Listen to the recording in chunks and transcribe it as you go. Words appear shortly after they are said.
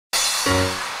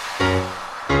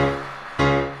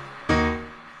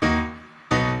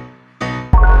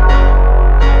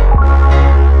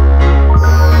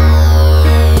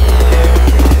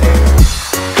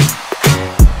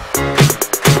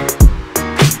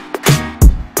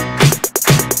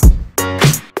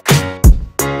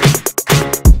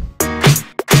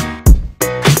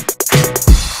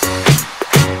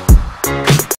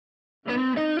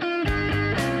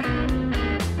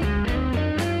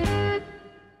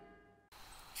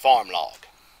Farm log.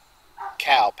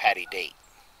 Cow patty date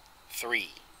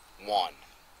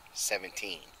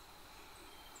 3/1/17.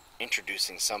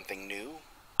 Introducing something new.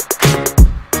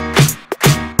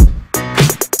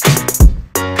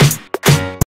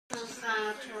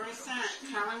 Teresa at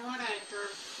Collab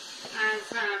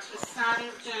I've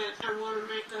decided that I want to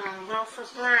make a loaf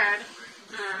of bread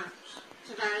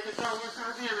today to go with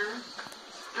our dinner.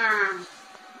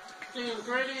 The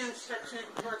ingredients that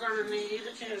we're going to need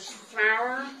is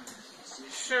flour,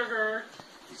 sugar,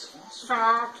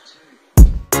 salt.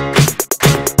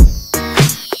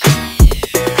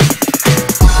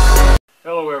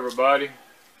 Hello everybody,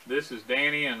 this is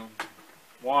Danny and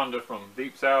Wanda from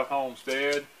Deep South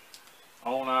Homestead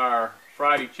on our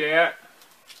Friday chat.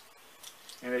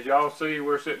 And as y'all see,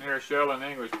 we're sitting here shelling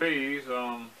English peas.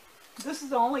 This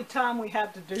is the only time we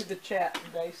have to do the chat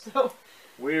today, so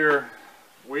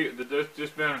it's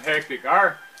just been hectic.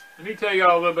 Let me tell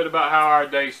y'all a little bit about how our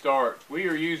day starts. We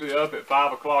are usually up at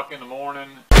 5 o'clock in the morning.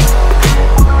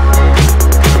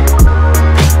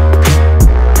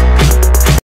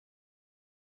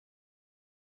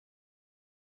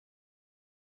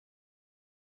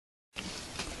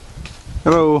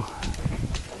 Hello,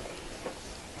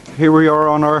 here we are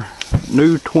on our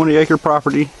new 20-acre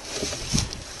property.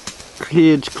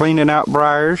 Kids cleaning out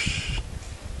briars.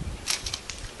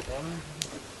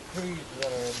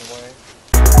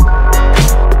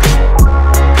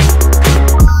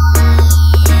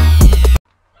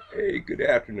 Hey, good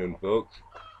afternoon, folks.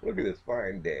 Look at this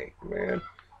fine day, man.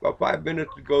 About 5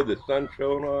 minutes ago, the sun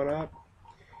shone on up.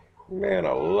 Man,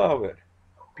 I love it.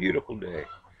 Beautiful day.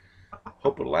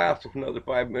 Hope it lasts another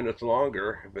 5 minutes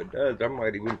longer. If it does, I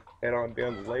might even head on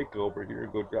down the lake over here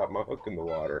and go drop my hook in the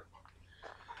water.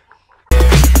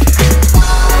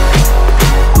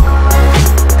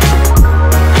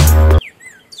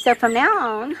 So from now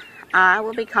on, I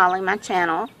will be calling my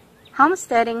channel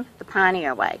Homesteading the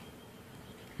Pioneer Way.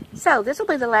 So this will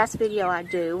be the last video I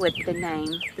do with the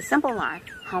name The Simple Life,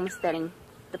 Homesteading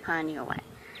the Pioneer Way.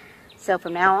 So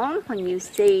from now on, when you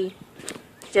see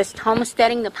just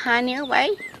Homesteading the Pioneer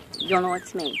Way, you'll know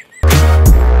it's me.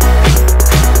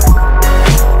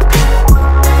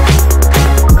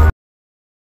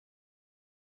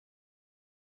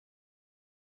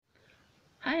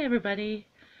 Hi everybody,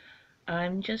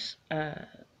 I'm just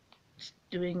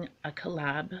doing a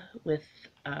collab with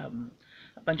a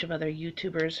bunch of other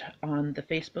YouTubers on the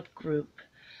Facebook group,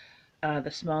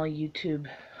 the Small YouTube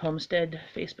Homestead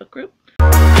Facebook group.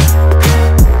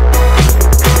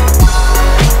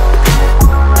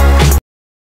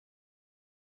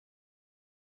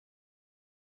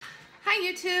 Hi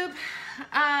YouTube,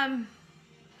 I'm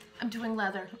doing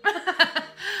leather.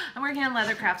 I'm working on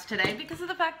leather crafts today because of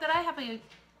the fact that I have a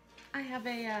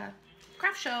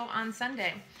craft show on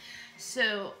Sunday.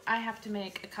 So I have to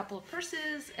make a couple of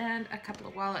purses and a couple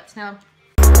of wallets. Now,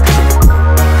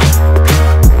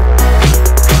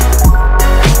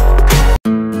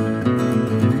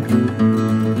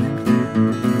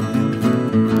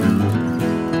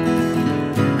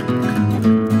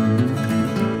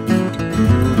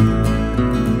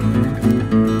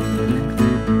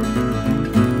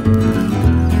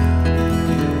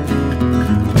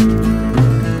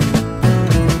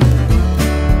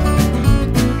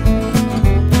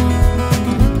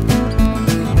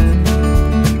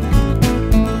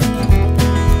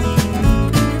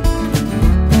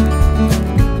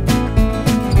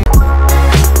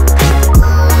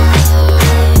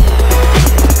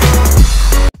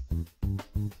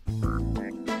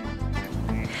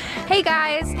 Hey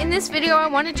guys, in this video I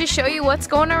wanted to show you what's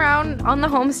going around on the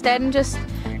homestead and just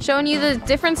showing you the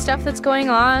different stuff that's going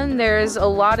on. There's a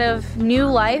lot of new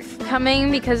life coming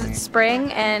because it's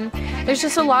spring and there's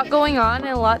just a lot going on and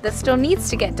a lot that still needs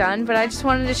to get done, but I just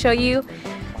wanted to show you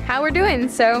how we're doing,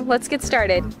 so let's get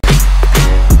started.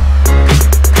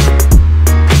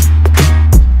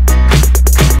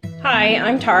 Hi,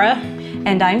 I'm Tara.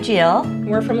 And I'm Jill.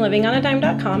 We're from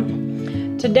livingonadime.com.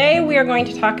 Today we are going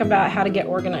to talk about how to get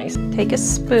organized. Take a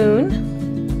spoon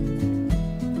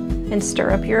and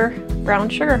stir up your brown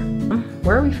sugar.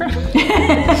 Where are we from?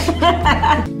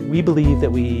 We believe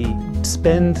that we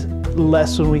spend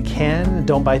less when we can,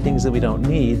 don't buy things that we don't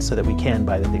need so that we can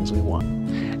buy the things we want.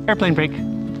 Airplane break.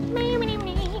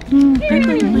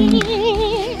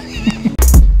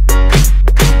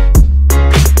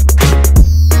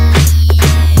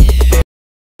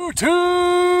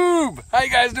 YouTube! How you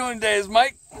guys doing today? It's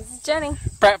Mike. This is Jenny.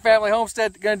 Pratt Family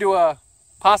Homestead. Going to do a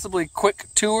possibly quick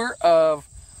tour of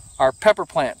our pepper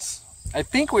plants. I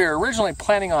think we were originally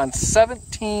planning on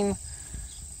 17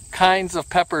 kinds of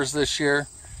peppers this year,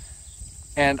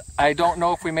 and I don't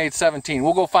know if we made 17.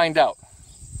 We'll go find out.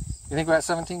 You think we're at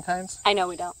 17 kinds? I know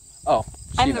we don't. Oh.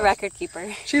 I'm the record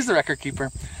keeper. She's the record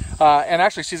keeper. And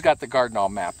actually she's got the garden all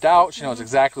mapped out. She knows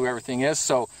exactly where everything is.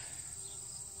 So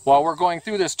while we're going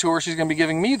through this tour, she's going to be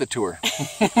giving me the tour.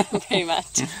 Pretty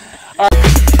much. All right.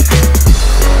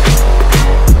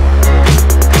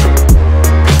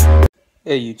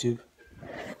 Hey YouTube,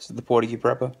 this is the Portuguese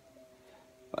Prepper.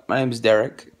 My name is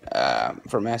Derek,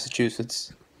 from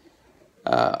Massachusetts.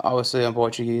 Obviously I'm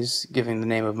Portuguese, giving the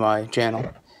name of my channel.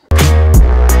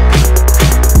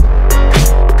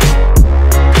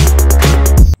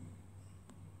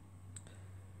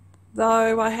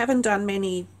 Though I haven't done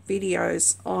many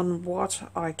videos on what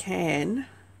I can,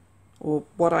 or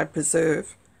what I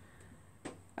preserve,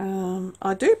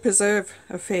 I do preserve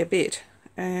a fair bit,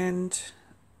 and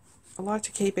I like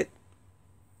to keep it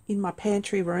in my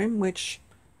pantry room, which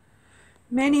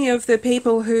many of the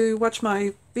people who watch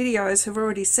my videos have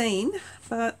already seen,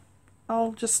 but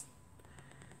I'll just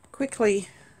quickly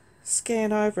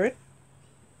scan over it.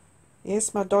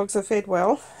 Yes, my dogs are fed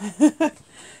well.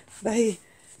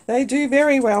 They do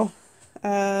very well.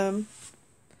 Anyway,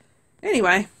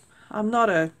 I'm not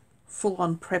a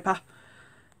full-on prepper,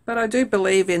 but I do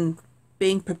believe in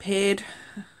being prepared,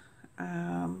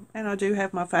 and I do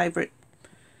have my favourite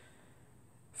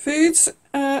foods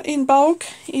in bulk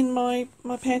in my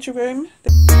pantry room.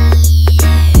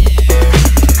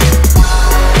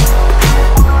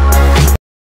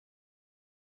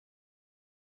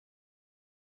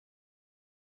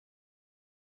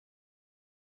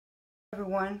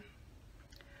 Everyone,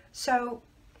 so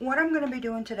what I'm going to be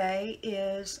doing today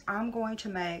is I'm going to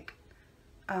make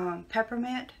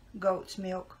peppermint goat's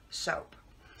milk soap,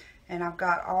 and I've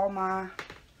got all my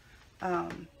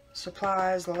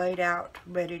supplies laid out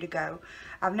ready to go.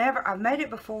 I've made it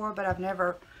before, but I've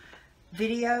never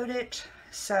videoed it,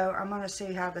 so I'm going to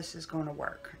see how this is going to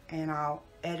work, and I'll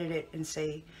edit it and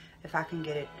see if I can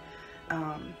get it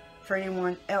for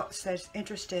anyone else that's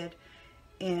interested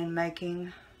in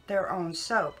making their own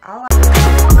soap.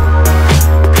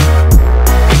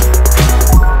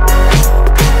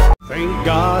 Thank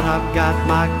God I've got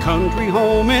my country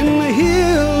home in the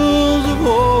hills of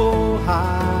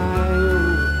Ohio.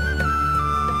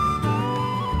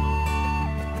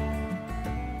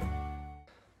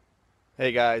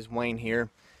 Hey guys, Wayne here.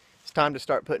 It's time to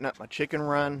start putting up my chicken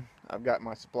run. I've got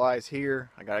my supplies here.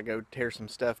 I gotta go tear some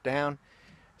stuff down.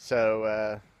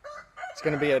 So it's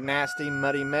gonna be a nasty,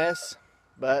 muddy mess,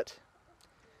 but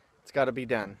it's got to be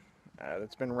done.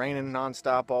 It's been raining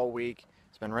non-stop all week.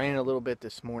 It's been raining a little bit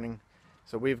this morning,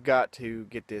 so we've got to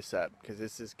get this up because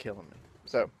this is killing me.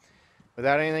 So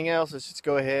without anything else, let's just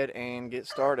go ahead and get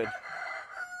started.